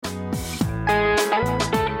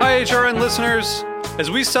HRN listeners.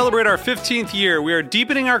 As we celebrate our 15th year, we are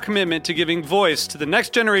deepening our commitment to giving voice to the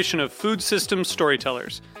next generation of food systems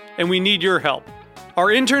storytellers, and we need your help. Our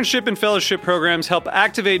internship and fellowship programs help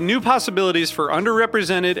activate new possibilities for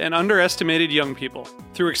underrepresented and underestimated young people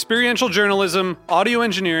through experiential journalism, audio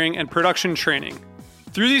engineering, and production training.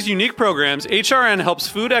 Through these unique programs, HRN helps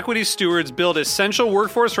food equity stewards build essential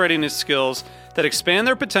workforce readiness skills that expand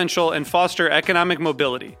their potential and foster economic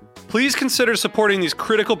mobility. Please consider supporting these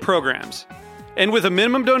critical programs. And with a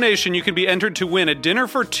minimum donation, you can be entered to win a dinner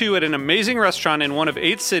for two at an amazing restaurant in one of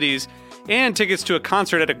 8 cities and tickets to a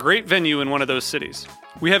concert at a great venue in one of those cities.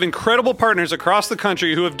 We have incredible partners across the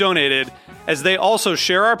country who have donated, as they also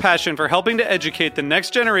share our passion for helping to educate the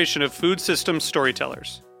next generation of food systems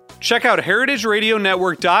storytellers. Check out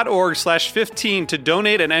heritageradionetwork.org/15 to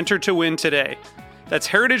donate and enter to win today. That's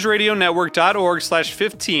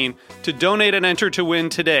heritageradionetwork.org/15 to donate and enter to win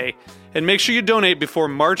today. And make sure you donate before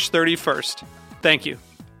March 31st. Thank you.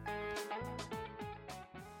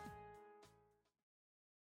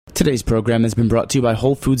 Today's program has been brought to you by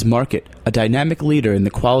Whole Foods Market, a dynamic leader in the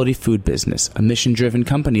quality food business, a mission-driven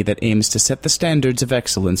company that aims to set the standards of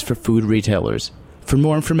excellence for food retailers. For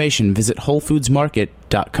more information, visit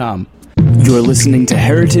WholeFoodsMarket.com. You're listening to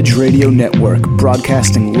Heritage Radio Network,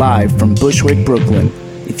 broadcasting live from Bushwick, Brooklyn.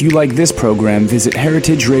 If you like this program, visit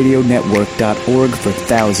heritageradionetwork.org for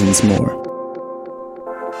thousands more.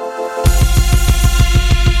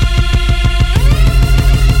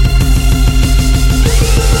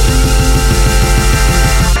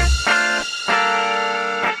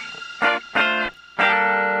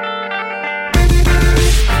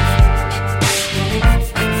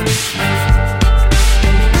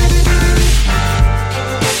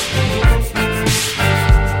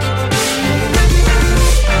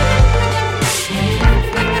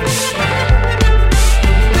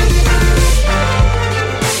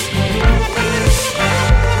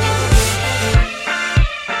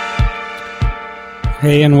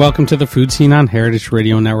 Hey, and welcome to the Food Scene on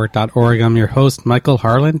heritageradionetwork.org. I'm your host, Michael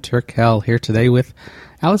Harlan Turkel, here today with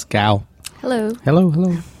Alice Gao. Hello.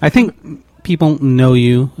 Hello. I think people know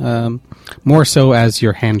you more so as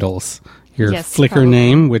your handles. Your Flickr probably.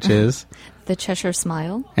 name, which is? The Cheshire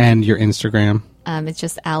Smile. And your Instagram? It's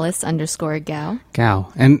just Alice_Gao.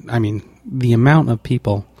 Gao. And, I mean, the amount of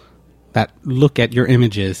people that look at your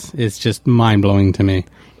images is just mind-blowing to me.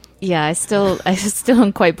 Yeah, I still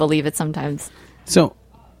don't quite believe it sometimes. So,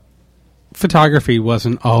 photography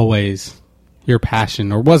wasn't always your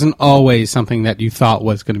passion, or wasn't always something that you thought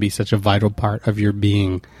was going to be such a vital part of your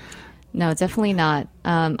being. No, definitely not.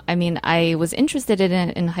 I mean, I was interested in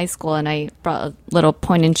it in high school, and I brought a little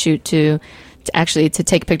point and shoot to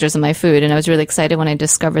take pictures of my food, and I was really excited when I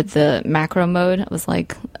discovered the macro mode. I was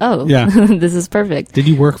like, oh, yeah. This is perfect. Did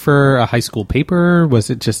you work for a high school paper? Was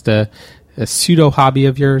it just a pseudo hobby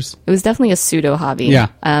of yours? It was definitely a pseudo hobby. Yeah.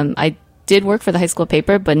 I did work for the high school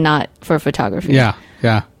paper, but not for photography. Yeah.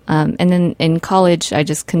 And then in college, I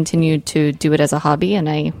just continued to do it as a hobby, and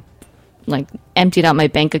I emptied out my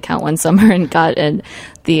bank account one summer and got an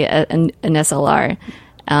SLR.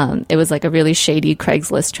 It was like a really shady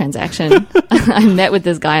Craigslist transaction. I met with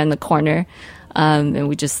this guy on the corner, and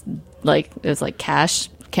we just it was like cash,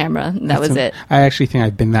 camera, and that was it. I actually think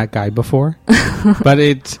I've been that guy before, but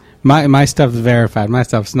it's. My stuff's verified. My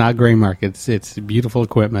stuff's not gray market. It's beautiful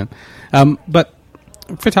equipment. But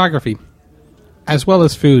photography, as well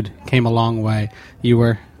as food, came a long way. You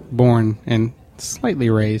were born and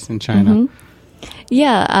slightly raised in China. Mm-hmm.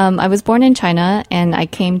 Yeah, I was born in China, and I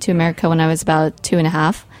came to America when I was about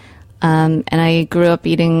 2.5. And I grew up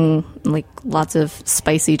eating lots of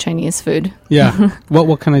spicy Chinese food. Yeah.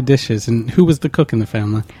 What kind of dishes, and who was the cook in the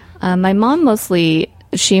family? My mom mostly.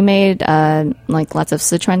 She made lots of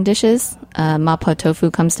Sichuan dishes. Mapo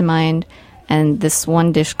tofu comes to mind, and this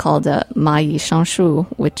one dish called ma yi shang shu,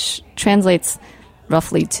 which translates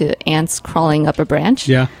roughly to ants crawling up a branch.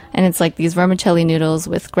 Yeah, and it's like these vermicelli noodles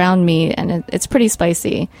with ground meat, and it's pretty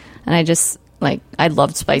spicy. And I just I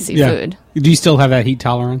loved spicy food. Do you still have that heat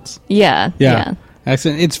tolerance? Yeah.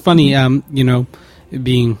 Excellent. It's funny,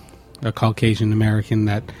 being a Caucasian American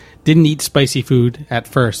that didn't eat spicy food at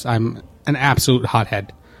first. I'm an absolute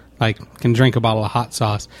hothead. Can drink a bottle of hot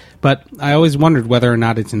sauce. But I always wondered whether or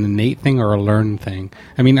not it's an innate thing or a learned thing.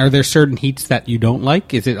 I mean, are there certain heats that you don't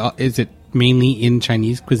like? Is it mainly in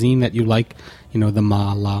Chinese cuisine that you like, the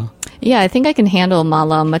ma la? Yeah, I think I can handle ma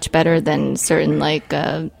la much better than certain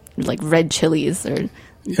red chilies or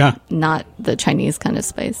not the Chinese kind of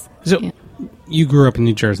spice. So you grew up in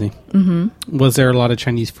New Jersey. Mm-hmm. Was there a lot of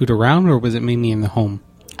Chinese food around, or was it mainly in the home?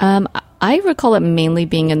 I recall it mainly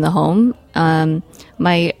being in the home.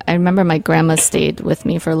 I remember my grandma stayed with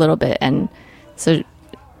me for a little bit, and so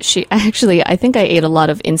I think I ate a lot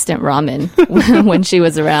of instant ramen when she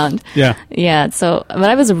was around. Yeah. Yeah. So, but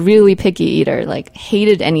I was a really picky eater, like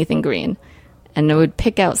hated anything green. And I would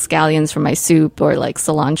pick out scallions for my soup, or like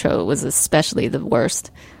cilantro was especially the worst.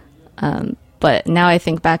 But now I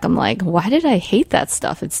think back, I'm like, why did I hate that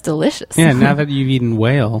stuff? It's delicious. Yeah, now that you've eaten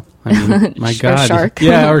whale, I mean, my Or God. shark.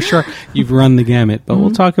 Yeah, or shark. You've run the gamut. But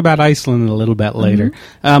we'll talk about Iceland a little bit later.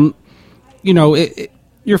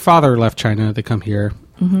 Your father left China to come here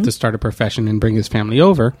to start a profession and bring his family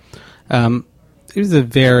over. It was a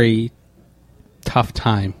very tough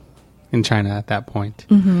time in China at that point.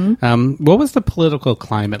 What was the political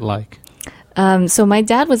climate like? So my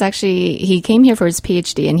dad he came here for his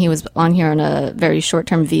PhD, and he was on here on a very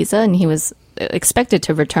short-term visa, and he was expected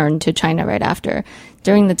to return to China right after.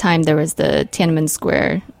 During the time, there was the Tiananmen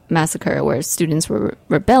Square massacre, where students were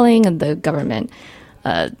rebelling, and the government,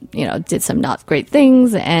 did some not great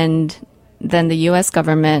things, and then the U.S.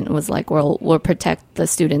 government was like, well, we'll protect the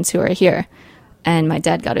students who are here. And my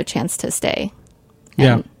dad got a chance to stay.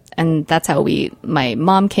 And that's how my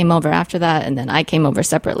mom came over after that, and then I came over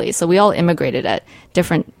separately. So we all immigrated at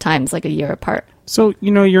different times, like a year apart. So,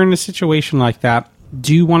 you're in a situation like that.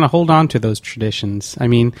 Do you want to hold on to those traditions? I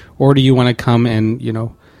mean, or do you want to come and,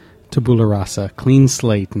 tabula rasa, clean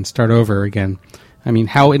slate, and start over again? I mean,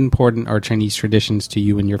 how important are Chinese traditions to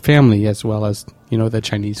you and your family, as well as, the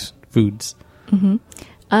Chinese foods?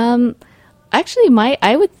 Actually,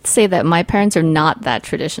 I would say that my parents are not that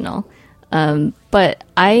traditional. But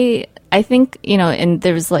I think, and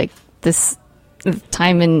there was like this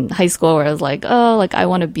time in high school where I was like, oh, like I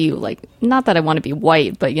want to be like, not that I want to be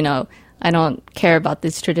white, but I don't care about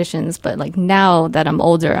these traditions. But like now that I'm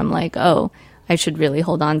older, I'm like, oh, I should really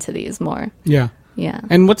hold on to these more. Yeah. Yeah.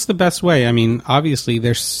 And what's the best way? I mean, obviously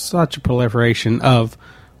there's such a proliferation of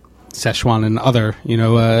Szechuan and other,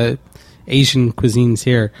 Asian cuisines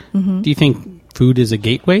here. Do you think food is a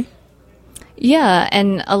gateway? Yeah,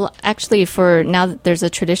 and actually for now, there's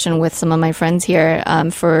a tradition with some of my friends here.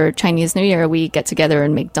 For Chinese New Year, we get together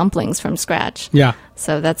and make dumplings from scratch. Yeah.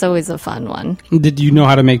 So that's always a fun one. Did you know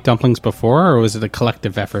how to make dumplings before, or was it a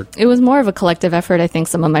collective effort? It was more of a collective effort. I think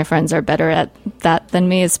some of my friends are better at that than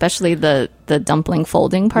me, especially the dumpling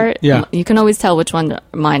folding part. Yeah. You can always tell which one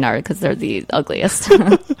mine are because they're the ugliest.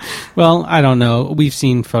 Well, I don't know. We've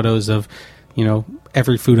seen photos of,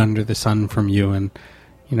 every food under the sun from you, and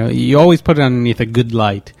you always put it underneath a good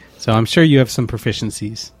light. So I'm sure you have some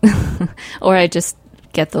proficiencies. Or I just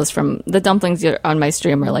get those from the dumplings on my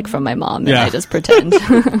stream are like from my mom, and Yeah. I just pretend.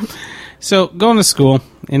 So going to school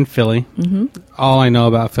in Philly, all I know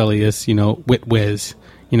about Philly is, Wit Whiz.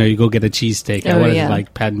 You go get a cheesesteak at Oh, what is yeah. it,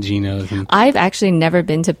 like Pat and Gino's. And I've actually never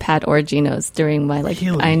been to Pat or Gino's during my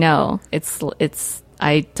Really? I know it's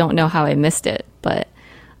I don't know how I missed it, but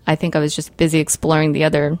I think I was just busy exploring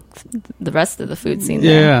the rest of the food scene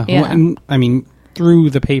there. Well, and, I mean, through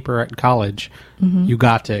the paper at college, you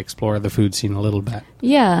got to explore the food scene a little bit.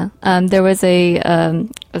 Yeah. There was a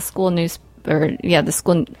school the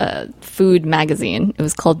school food magazine. It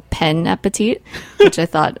was called Pen Appetit, which I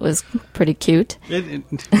thought was pretty cute.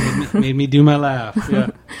 It made me do my laugh.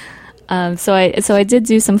 Yeah. So I did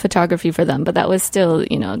do some photography for them, but that was still,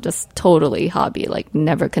 just totally hobby, like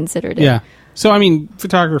never considered it. Yeah. So, I mean,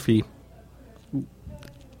 photography,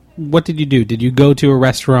 what did you do? Did you go to a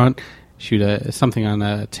restaurant, shoot something on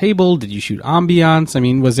a table? Did you shoot ambiance? I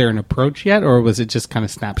mean, was there an approach yet, or was it just kind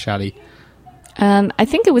of snapshotty? I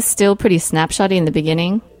think it was still pretty snapshotty in the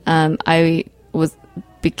beginning. I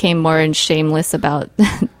became more shameless about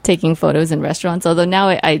taking photos in restaurants, although now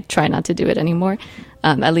I try not to do it anymore,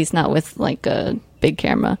 at least not with like a big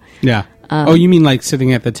camera. Yeah. You mean like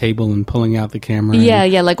sitting at the table and pulling out the camera?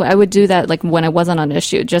 Yeah, like I would do that like when I wasn't on a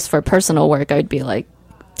shoot, just for personal work. I would be like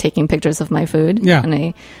taking pictures of my food. Yeah.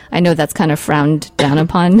 And I know that's kind of frowned down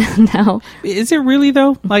upon now. Is it really,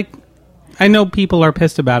 though? Like, I know people are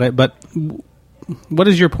pissed about it, but what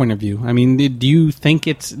is your point of view? I mean, do you think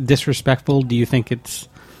it's disrespectful? Do you think it's...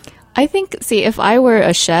 I think, if I were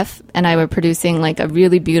a chef and I were producing like a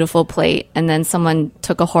really beautiful plate and then someone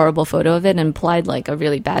took a horrible photo of it and applied like a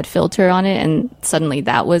really bad filter on it and suddenly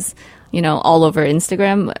that was, all over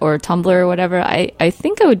Instagram or Tumblr or whatever, I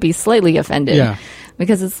think I would be slightly offended. Yeah.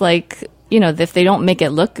 Because it's like, if they don't make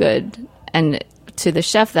it look good, and to the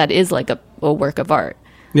chef that is like a work of art.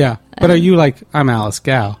 Yeah. But are you like, I'm Alice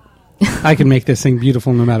Gow. I can make this thing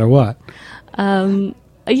beautiful no matter what.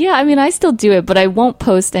 Yeah, I mean, I still do it, but I won't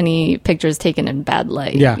post any pictures taken in bad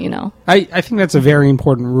light, Yeah. I think that's a very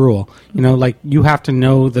important rule. Like, you have to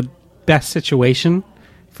know the best situation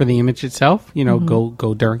for the image itself. You know,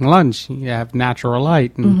 go during lunch. You have natural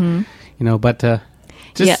light, and you know, but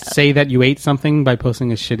just say that you ate something by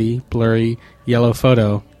posting a shitty, blurry, yellow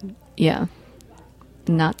photo. Yeah.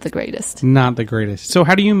 Not the greatest. Not the greatest. So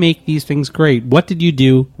how do you make these things great? What did you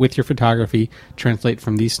do with your photography translate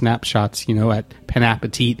from these snapshots, you know, at Pen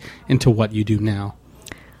Appetit into what you do now?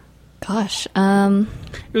 Gosh.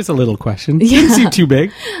 It was a little question. Didn't seem too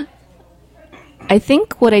big. I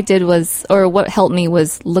think what I did was, or what helped me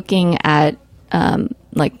was looking at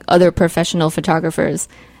like other professional photographers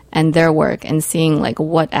and their work and seeing like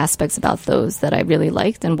what aspects about those that I really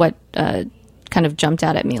liked and what kind of jumped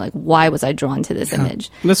out at me, like why was I drawn to this image.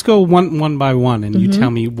 Let's go one by one, and you tell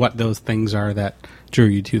me what those things are that drew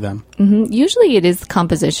you to them. Usually it is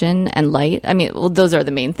composition and light. I mean, well, those are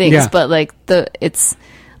the main things, but like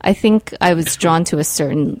I think I was drawn to a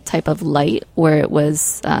certain type of light where it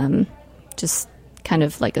was just kind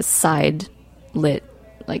of like a side lit,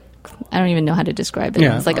 like I don't even know how to describe it.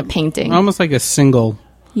 It's like a painting, almost like a single.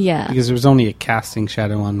 Yeah, because there was only a casting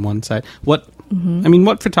shadow on one side. What I mean,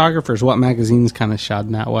 what photographers, what magazines kind of shot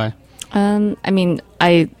in that way? I mean,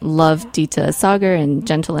 I love Dita Sagar and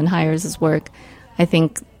Gentle and Hires' work. I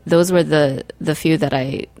think those were the few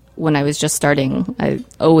that when I was just starting, I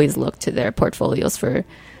always looked to their portfolios for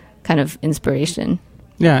kind of inspiration.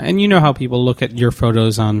 Yeah, and you know how people look at your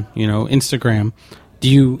photos on, you know, Instagram. Do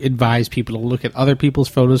you advise people to look at other people's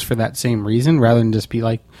photos for that same reason, rather than just be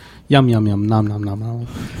like, yum, yum, yum, nom, nom, nom, nom?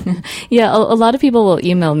 Yeah, a lot of people will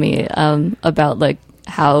email me about, like,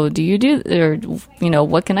 how do you do, or, you know,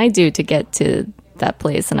 what can I do to get to that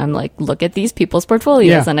place? And I'm like, look at these people's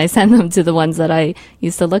portfolios, and I send them to the ones that I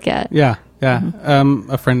used to look at. Yeah, yeah.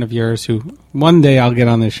 A friend of yours who one day I'll get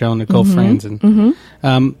on this show, Nicole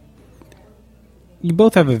Franzen. You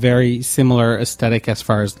both have a very similar aesthetic as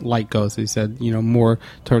far as light goes. You said, you know, more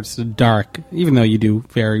towards the dark, even though you do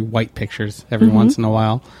very white pictures every once in a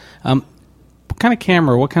while. What kind of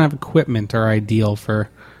camera, what kind of equipment are ideal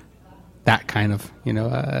for that kind of, you know,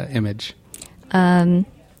 image? Well,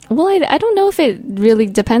 I don't know if it really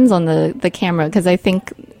depends on the camera, because I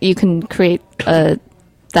think you can create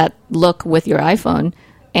that look with your iPhone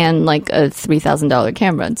and like a $3,000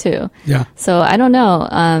 camera too. Yeah. So I don't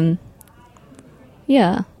know.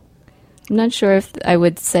 Yeah. I'm not sure if I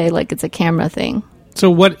would say like it's a camera thing. So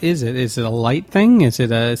what is it? Is it a light thing? Is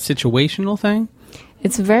it a situational thing?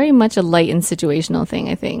 It's very much a light and situational thing,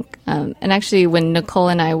 I think. And actually, when Nicole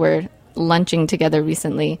and I were lunching together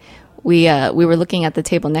recently, we were looking at the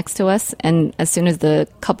table next to us, and as soon as the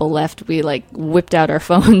couple left, we like whipped out our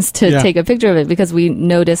phones to take a picture of it, because we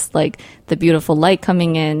noticed like the beautiful light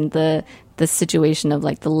coming in, the situation of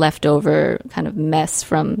like the leftover kind of mess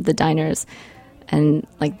from the diners. And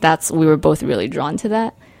like we were both really drawn to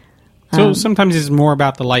that. So sometimes it's more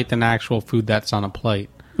about the light than actual food that's on a plate.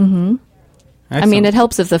 I mean, it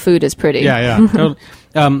helps if the food is pretty. Yeah.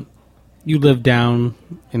 Totally. You live down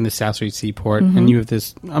in the South Street Seaport, and you have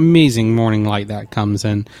this amazing morning light that comes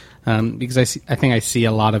in. Because I think I see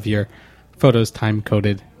a lot of your photos time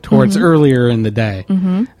coded towards earlier in the day.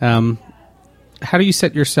 How do you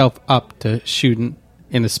set yourself up to shoot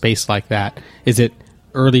in a space like that? Is it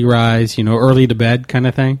early rise, you know, early to bed kind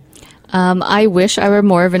of thing? I wish I were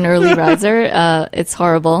more of an early riser. It's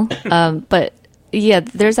horrible. But yeah,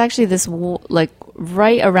 there's actually this, like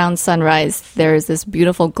right around sunrise, there's this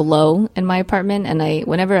beautiful glow in my apartment. And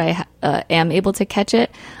whenever I am able to catch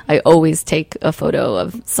it, I always take a photo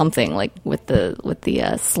of something like with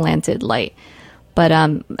the slanted light. But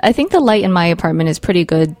I think the light in my apartment is pretty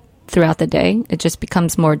good throughout the day. It just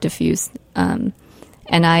becomes more diffuse. And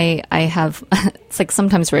I have, it's like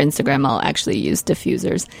sometimes for Instagram, I'll actually use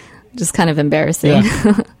diffusers. Just kind of embarrassing.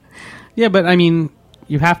 Yeah, but I mean,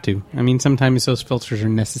 you have to. I mean, sometimes those filters are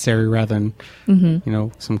necessary rather than, you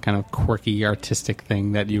know, some kind of quirky artistic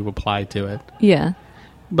thing that you apply to it. Yeah.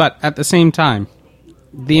 But at the same time,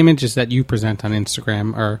 the images that you present on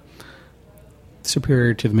Instagram are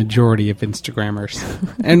superior to the majority of Instagrammers.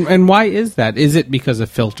 and why is that? Is it because of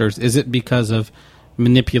filters? Is it because of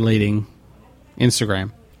manipulating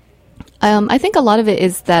Instagram? I think a lot of it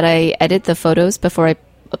is that I edit the photos before I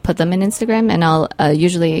put them in Instagram, and I'll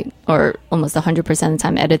usually, or almost 100% of the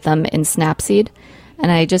time, edit them in Snapseed. And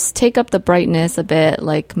I just take up the brightness a bit,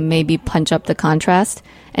 like maybe punch up the contrast,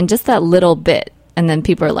 and just that little bit. And then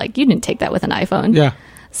people are like, you didn't take that with an iPhone. Yeah.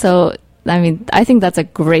 So, I mean, I think that's a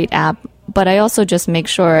great app, but I also just make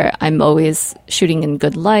sure I'm always shooting in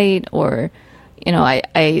good light, or, you know,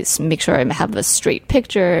 I make sure I have a straight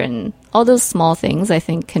picture, and all those small things I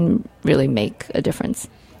think can really make a difference.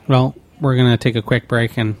 Well, we're going to take a quick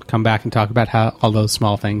break and come back and talk about how all those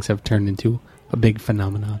small things have turned into a big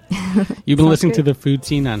phenomenon. You've been listening to The Food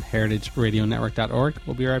Scene on heritageradionetwork.org.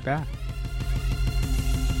 We'll be right back.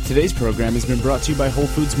 Today's program has been brought to you by Whole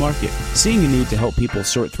Foods Market. Seeing a need to help people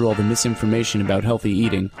sort through all the misinformation about healthy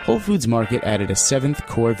eating, Whole Foods Market added a 7th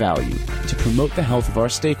core value: to promote the health of our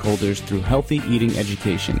stakeholders through healthy eating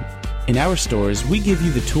education. In our stores, we give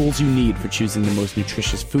you the tools you need for choosing the most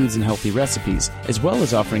nutritious foods and healthy recipes, as well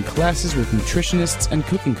as offering classes with nutritionists and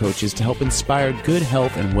cooking coaches to help inspire good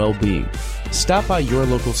health and well-being. Stop by your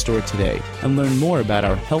local store today and learn more about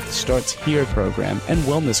our Health Starts Here program and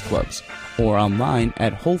wellness clubs, or online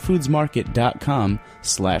at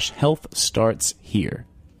wholefoodsmarket.com/healthstartshere.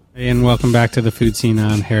 And welcome back to The Food Scene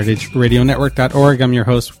on heritageradionetwork.org. I'm your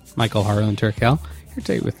host, Michael Harlan Turkel, here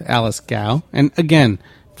today with Alice Gow. And again,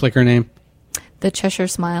 Flickr name? The Cheshire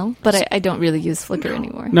Smile, but I don't really use Flickr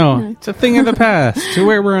anymore. No, it's a thing of the past. To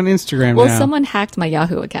where we're on Instagram well, now. someone hacked my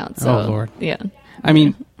Yahoo account. So, oh, Lord. Yeah. I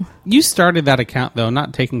mean, you started that account, though,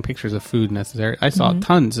 not taking pictures of food necessarily. I saw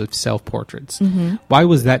tons of self-portraits. Why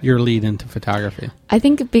was that your lead into photography? I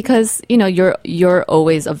think because, you're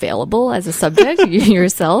always available as a subject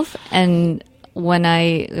yourself. And when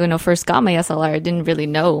I first got my SLR, I didn't really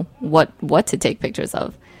know what to take pictures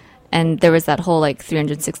of. And there was that whole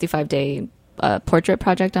 365-day portrait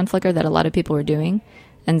project on Flickr that a lot of people were doing.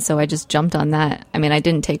 And so I just jumped on that. I mean, I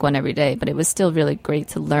didn't take one every day, but it was still really great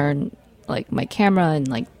to learn my camera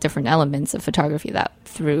and different elements of photography that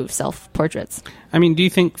through self-portraits. I mean, do you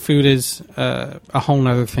think food is a whole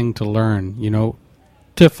other thing to learn,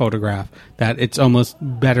 to photograph, that it's almost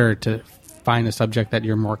better to find a subject that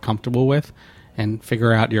you're more comfortable with and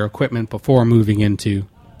figure out your equipment before moving into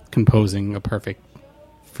composing a perfect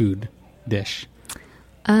food dish?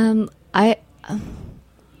 I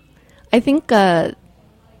think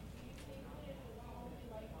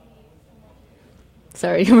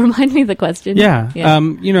sorry, remind me of the question. Yeah.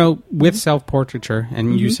 With self-portraiture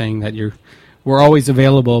and you saying that we're always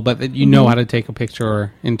available, but that you know how to take a picture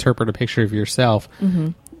or interpret a picture of yourself,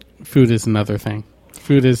 food is another thing.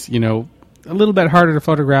 Food is, a little bit harder to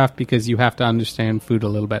photograph because you have to understand food a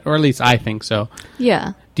little bit, or at least I think so.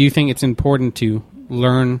 Yeah. Do you think it's important to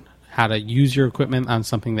learn how to use your equipment on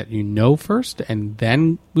something that you know first and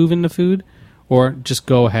then move into food, or just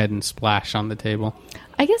go ahead and splash on the table?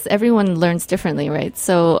 I guess everyone learns differently, right?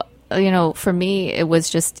 So, for me, it was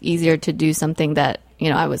just easier to do something that,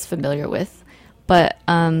 I was familiar with. But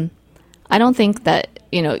I don't think that,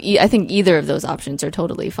 I think either of those options are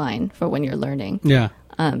totally fine for when you're learning. Yeah.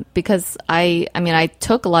 Because I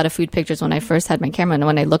took a lot of food pictures when I first had my camera, and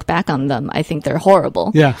when I look back on them, I think they're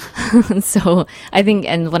horrible. Yeah. So I think,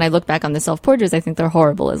 and when I look back on the self-portraits, I think they're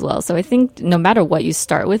horrible as well. So I think no matter what you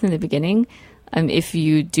start with in the beginning, if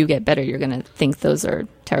you do get better, you're going to think those are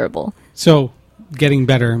terrible. So getting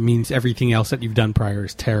better means everything else that you've done prior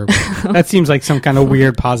is terrible. That seems like some kind of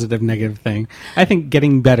weird positive negative thing. I think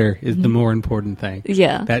getting better is the more important thing.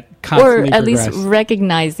 Yeah. That constantly or at progress. least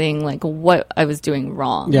recognizing what I was doing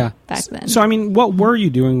wrong back then. So, what were you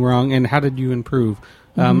doing wrong and how did you improve?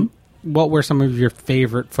 What were some of your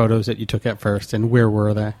favorite photos that you took at first and where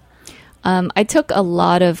were they? I took a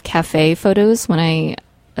lot of cafe photos when I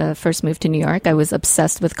first moved to New York. I was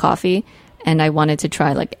obsessed with coffee. And I wanted to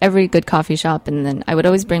try every good coffee shop, and then I would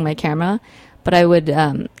always bring my camera. But I would,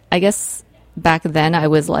 I guess back then I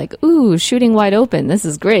was ooh, shooting wide open. This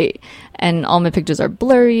is great. And all my pictures are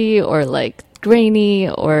blurry or grainy,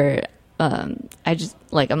 or I just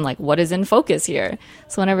I'm what is in focus here?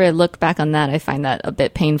 So whenever I look back on that, I find that a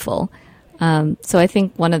bit painful. So I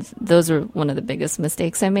think those were one of the biggest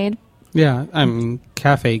mistakes I made. Yeah,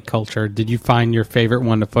 cafe culture. Did you find your favorite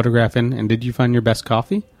one to photograph in, and did you find your best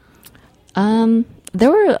coffee? There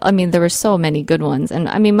were so many good ones. And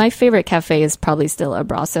my favorite cafe is probably still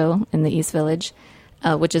Abrazo in the East Village,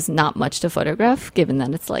 which is not much to photograph given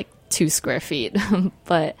that it's 2 square feet.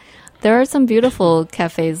 But there are some beautiful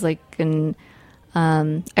cafes I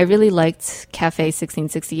really liked Cafe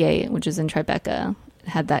 1668, which is in Tribeca. It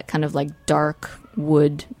had that kind of dark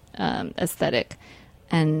wood, aesthetic.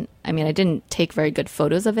 And I didn't take very good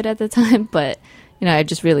photos of it at the time, but I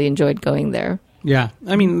just really enjoyed going there. Yeah.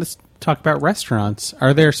 Let's talk about restaurants.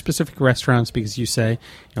 Are there specific restaurants, because you say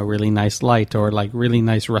really nice light or really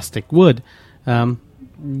nice rustic wood?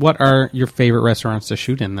 What are your favorite restaurants to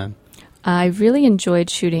shoot in then? I really enjoyed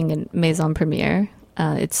shooting in Maison Premiere.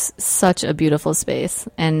 It's such a beautiful space,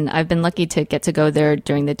 and I've been lucky to get to go there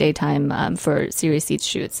during the daytime for Serious Seats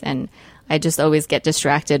shoots, and I just always get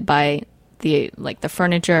distracted by the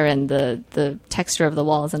furniture and the texture of the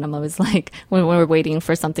walls, and I'm always when we're waiting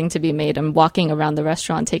for something to be made, I'm walking around the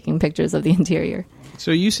restaurant taking pictures of the interior. So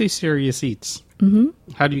you say Serious Eats. Mm-hmm.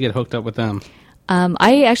 How do you get hooked up with them?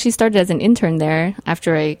 I actually started as an intern there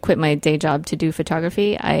after I quit my day job to do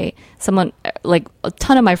photography. A ton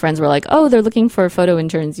of my friends were like, "Oh, they're looking for photo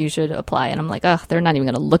interns. You should apply." And I'm like, "Oh, they're not even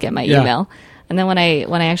going to look at my email." And then when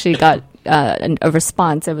I actually got a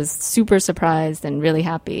response, I was super surprised and really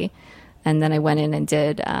happy. And then I went in and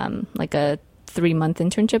did like a 3-month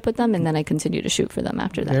internship with them, and then I continued to shoot for them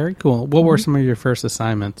after that. Very cool. What were some of your first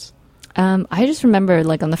assignments? I just remember,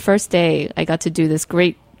 like, on the first day, I got to do this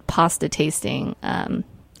great pasta tasting. I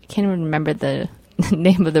can't even remember the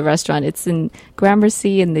name of the restaurant. It's in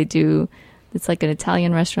Gramercy, and it's like an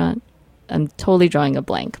Italian restaurant. I'm totally drawing a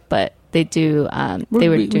blank, but they do.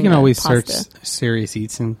 We can always pasta. search Serious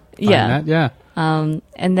Eats and find that. Yeah. And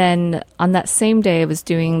then on that same day, I was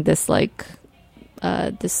doing this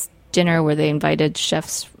this dinner where they invited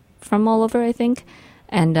chefs from all over, I think,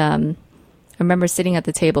 and I remember sitting at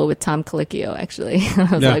the table with Tom Colicchio, actually.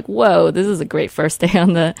 I was like, whoa, this is a great first day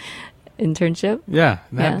on the internship. Yeah,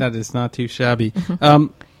 that is not too shabby.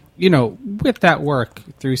 With that work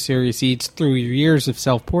through Serious Eats, through your years of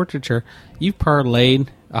self-portraiture, you've parlayed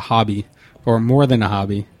a hobby, or more than a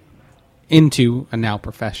hobby, into a now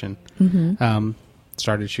profession.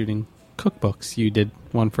 Started shooting cookbooks. You did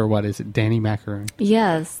one for, Danny Macaroon?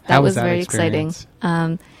 Yes, that was very exciting.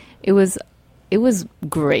 It was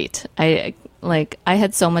great. I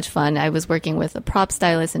had so much fun. I was working with a prop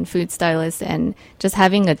stylist and food stylist, and just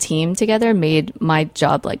having a team together made my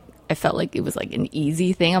job, I felt like it was like an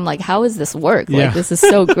easy thing. I'm like, how does this work? Like, this is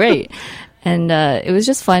so great. And it was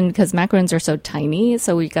just fun because macaroons are so tiny,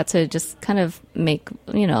 so we got to just kind of make,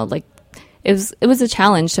 it was a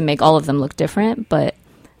challenge to make all of them look different, but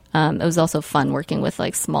it was also fun working with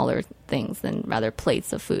smaller things than rather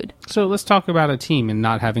plates of food. So let's talk about a team and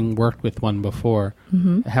not having worked with one before.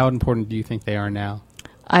 How important do you think they are now?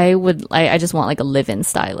 I just want a live-in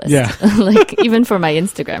stylist. Yeah. Even for my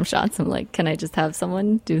Instagram shots, I'm like, can I just have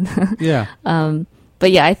someone do that? Yeah.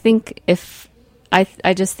 But yeah, I think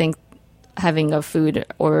I just think having a food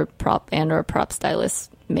or prop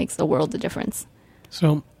stylist makes a world of difference.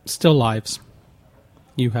 So still lives.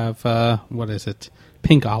 You have,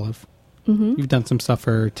 Pink Olive. You've done some stuff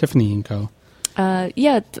for Tiffany & Co.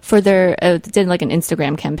 For their did an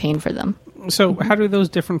Instagram campaign for them. So how do those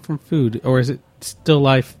different from food, or is it still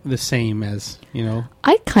life the same as,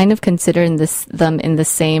 I kind of consider them in the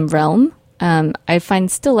same realm. I find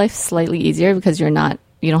still life slightly easier because you don't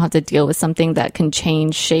have to deal with something that can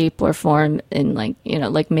change shape or form in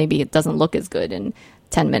maybe it doesn't look as good in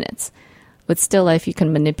 10 minutes. With still life, you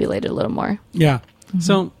can manipulate it a little more. Yeah.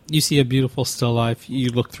 So you see a beautiful still life,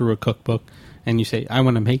 you look through a cookbook, and you say, I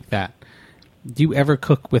want to make that. Do you ever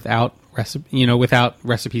cook without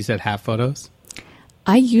recipes that have photos?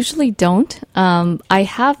 I usually don't. I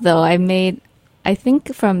have, though. I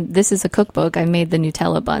think from This Is a Cookbook, I made the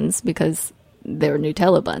Nutella buns because they were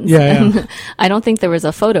Nutella buns. Yeah. I don't think there was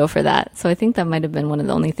a photo for that. So I think that might have been one of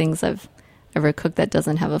the only things I've ever cooked that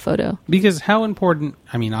doesn't have a photo. Because how important,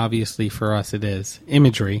 obviously for us it is,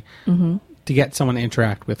 imagery, to get someone to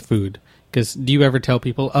interact with food. Because do you ever tell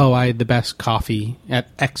people, oh, I had the best coffee at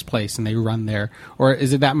X place, and they run there? Or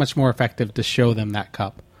is it that much more effective to show them that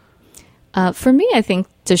cup? For me, I think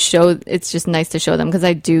it's just nice to show them because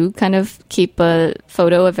I do kind of keep a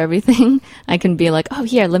photo of everything. I can be like, oh,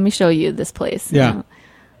 here, let me show you this place. Yeah.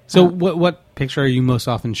 So what picture are you most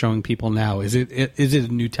often showing people now? Is it a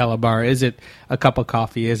Nutella bar? Is it a cup of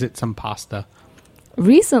coffee? Is it some pasta?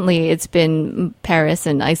 Recently, it's been Paris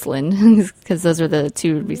and Iceland because those were the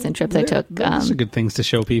 2 recent trips I took. Those are good things to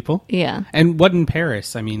show people. Yeah. And what in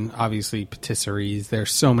Paris? Obviously patisseries.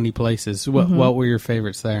 There's so many places. What were your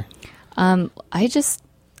favorites there? I just,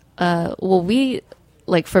 we,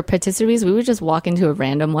 for patisseries, we would just walk into a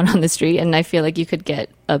random one on the street, and I feel like you could get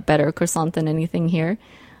a better croissant than anything here.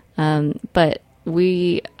 But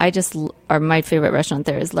my favorite restaurant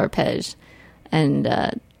there is L'Arpège, and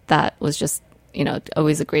that was just,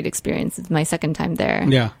 always a great experience. It's my second time there.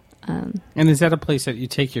 Yeah. And is that a place that you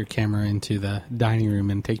take your camera into the dining room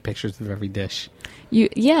and take pictures of every dish?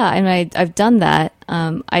 I've done that.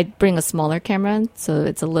 I bring a smaller camera, so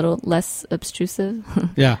it's a little less obtrusive.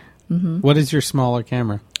 Yeah. What is your smaller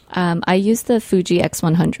camera? I use the Fuji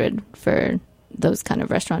X100 for those kind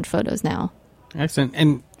of restaurant photos now. Excellent.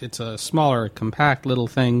 And it's a smaller, compact little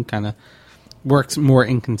thing, kind of works more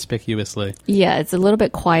inconspicuously. Yeah, it's a little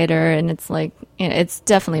bit quieter, and it's it's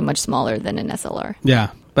definitely much smaller than an SLR.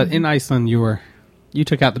 Yeah, but in Iceland, you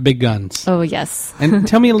took out the big guns. Oh, yes. And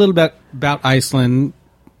tell me a little bit about Iceland,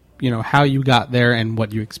 how you got there and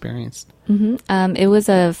what you experienced. It was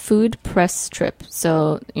a food press trip.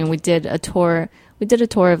 So, we did a tour we did a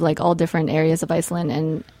tour of like all different areas of Iceland,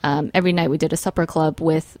 and every night we did a supper club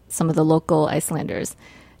with some of the local Icelanders,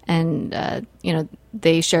 and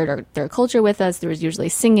they shared their culture with us. There was usually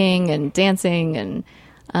singing and dancing, and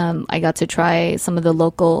I got to try some of the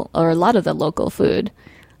local, or a lot of the local food.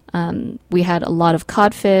 We had a lot of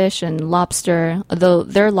codfish and lobster, although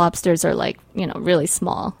their lobsters are like, really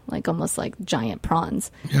small, like almost like giant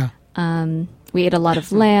prawns. Yeah. We ate a lot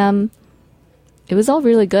of lamb. It was all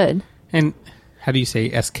really good. And how do you say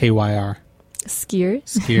SKYR? Skier.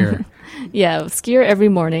 Skier. Yeah, skier every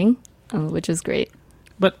morning, which is great.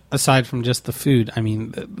 But aside from just the food, I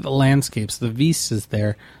mean, the landscapes, the vistas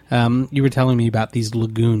there, you were telling me about these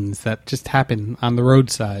lagoons that just happen on the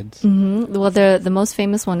roadsides. Mm-hmm. Well, the most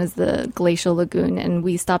famous one is the Glacial Lagoon, and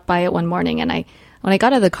we stopped by it one morning, and when I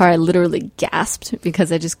got out of the car, I literally gasped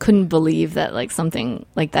because I just couldn't believe that like something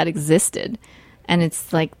like that existed. And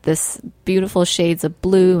it's like this beautiful shades of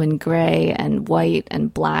blue and gray and white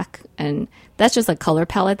and black, and that's just a color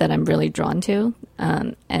palette that I'm really drawn to.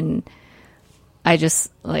 And I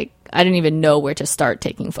just I didn't even know where to start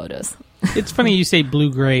taking photos. It's funny you say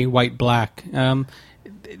blue, gray, white, black.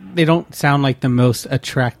 They don't sound like the most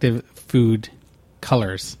attractive food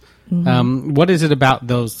colors. Mm-hmm. What is it about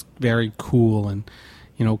those very cool and,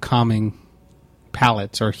 calming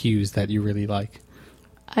palettes or hues that you really like?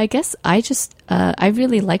 I guess I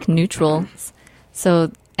really like neutrals.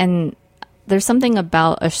 So, and there's something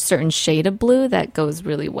about a certain shade of blue that goes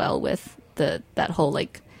really well with that whole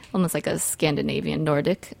almost like a Scandinavian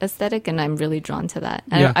Nordic aesthetic, and I'm really drawn to that.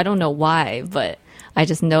 Yeah. I don't know why, but I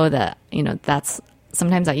just know that, that's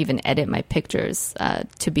sometimes I even edit my pictures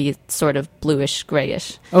to be sort of bluish,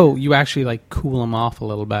 grayish. Oh, you actually cool them off a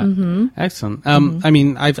little bit. Mm-hmm. Excellent. I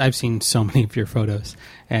mean, I've seen so many of your photos,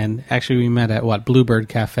 and actually we met at Bluebird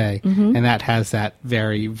Cafe, mm-hmm. and that has that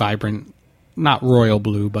very vibrant, not royal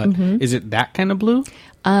blue, but mm-hmm. is it that kind of blue?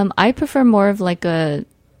 I prefer more of like a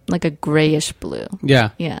grayish blue.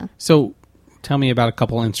 Yeah. Yeah. So tell me about a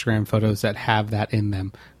couple Instagram photos that have that in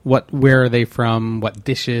them. Where are they from? What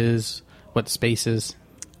dishes? What spaces?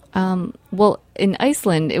 Well, in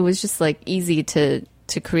Iceland, it was just easy to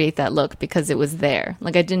create that look because it was there.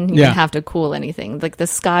 I didn't even have to cool anything. The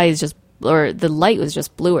sky is just, or the light was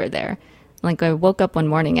just bluer there. I woke up one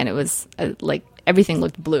morning and it was everything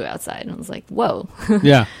looked blue outside, and I was like, whoa.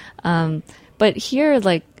 Yeah. But here,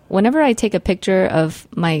 whenever I take a picture of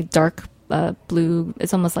my dark blue,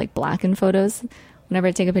 it's almost like black in photos. Whenever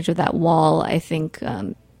I take a picture of that wall, I think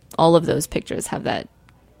all of those pictures have that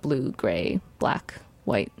blue, gray, black,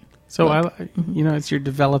 white. So look. it's your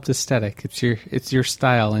developed aesthetic. It's your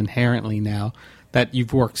style inherently now that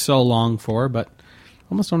you've worked so long for, but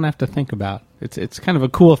almost don't have to think about. It's kind of a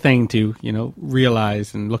cool thing to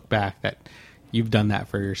realize and look back that you've done that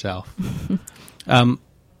for yourself.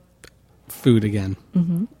 Food again.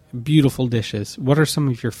 Mm-hmm. Beautiful dishes. What are some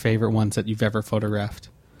of your favorite ones that you've ever photographed?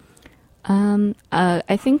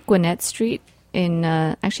 I think Gwinnett Street in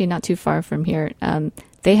actually not too far from here.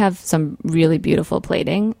 They have some really beautiful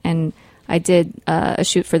plating, and I did a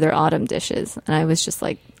shoot for their autumn dishes, and I was just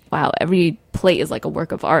like, wow, every plate is like a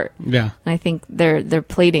work of art. Yeah. And I think their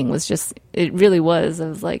plating was just, it really was. I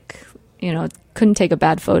was couldn't take a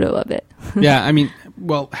bad photo of it. Yeah, I mean,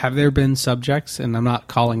 well, have there been subjects, and I'm not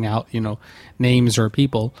calling out, names or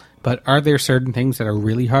people, but are there certain things that are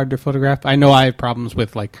really hard to photograph? I know I have problems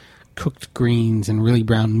with cooked greens and really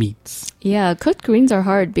brown meats. Yeah, cooked greens are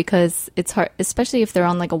hard because it's hard, especially if they're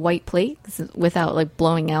on a white plate without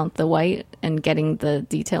blowing out the white and getting the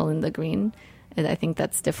detail in the green. And I think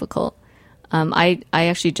that's difficult. I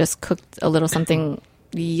actually just cooked a little something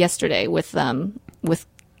yesterday with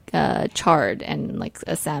chard and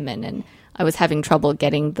a salmon, and I was having trouble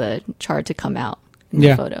getting the chard to come out in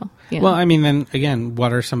the photo. Yeah. Well, I mean, then again,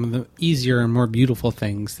 what are some of the easier and more beautiful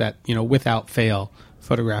things that, without fail,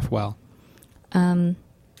 photograph well?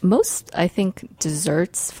 Most, I think,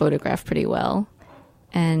 desserts photograph pretty well,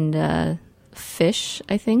 and fish,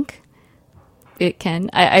 I think it can.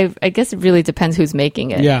 I guess it really depends who's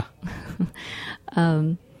making it. Yeah.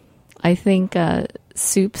 I think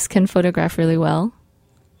soups can photograph really well,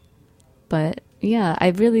 but yeah, I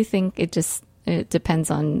really think it depends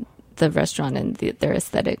on the restaurant and their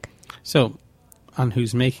aesthetic. So, on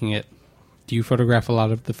who's making it, do you photograph a lot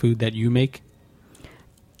of the food that you make?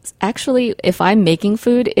 Actually, if I'm making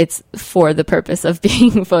food, it's for the purpose of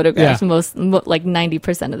being photographed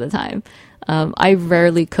 90% of the time. I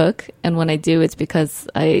rarely cook, and when I do, it's because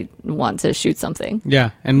I want to shoot something. Yeah,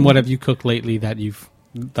 and what have you cooked lately that you've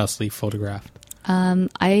thusly photographed?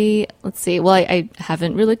 Let's see. Well, I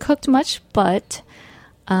haven't really cooked much, but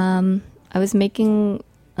I was making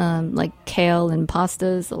kale and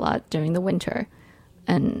pastas a lot during the winter.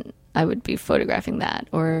 and I would be photographing that.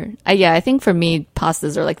 Or I think for me,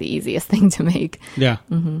 pastas are like the easiest thing to make. Yeah.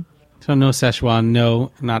 Mm-hmm. So no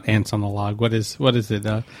Szechuan, not ants on the log. What is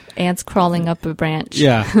it? Ants crawling up a branch.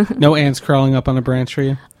 Yeah. No ants crawling up on a branch for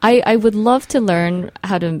you? I would love to learn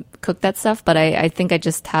how to cook that stuff, but I think I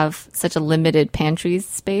just have such a limited pantry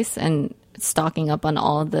space, and stocking up on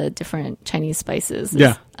all the different Chinese spices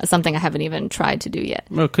is something I haven't even tried to do yet.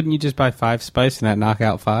 Well, couldn't you just buy 5 spice and that knock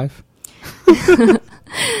out 5?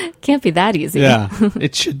 Can't be that easy. Yeah,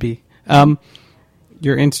 it should be.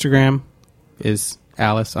 Your Instagram is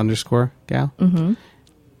Alice_Gal. Mm-hmm.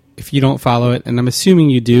 If you don't follow it, and I'm assuming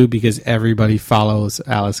you do because everybody follows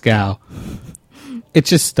Alice Gal, it's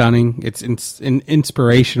just stunning. It's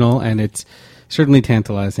inspirational, and it's certainly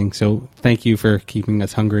tantalizing. So thank you for keeping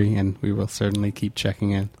us hungry, and we will certainly keep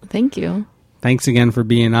checking in. Thank you. Thanks again for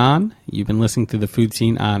being on. You've been listening to The Food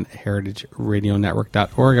Scene on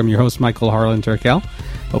heritageradionetwork.org. I'm your host, Michael Harlan Turkel.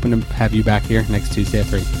 Hoping to have you back here next Tuesday at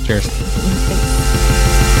 3. Cheers.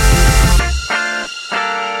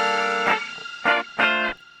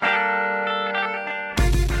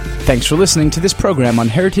 Thanks. Thanks for listening to this program on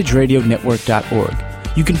heritageradionetwork.org.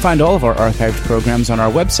 You can find all of our archived programs on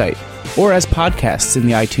our website or as podcasts in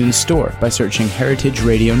the iTunes Store by searching Heritage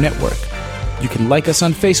Radio Network. You can like us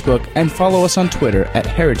on Facebook and follow us on Twitter at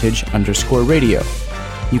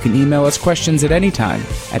heritage_radio. You can email us questions at any time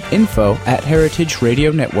at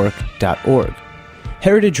info@heritageradionetwork.org.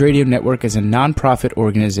 Heritage Radio Network is a non-profit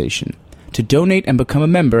organization. To donate and become a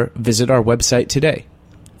member, visit our website today.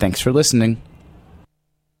 Thanks for listening.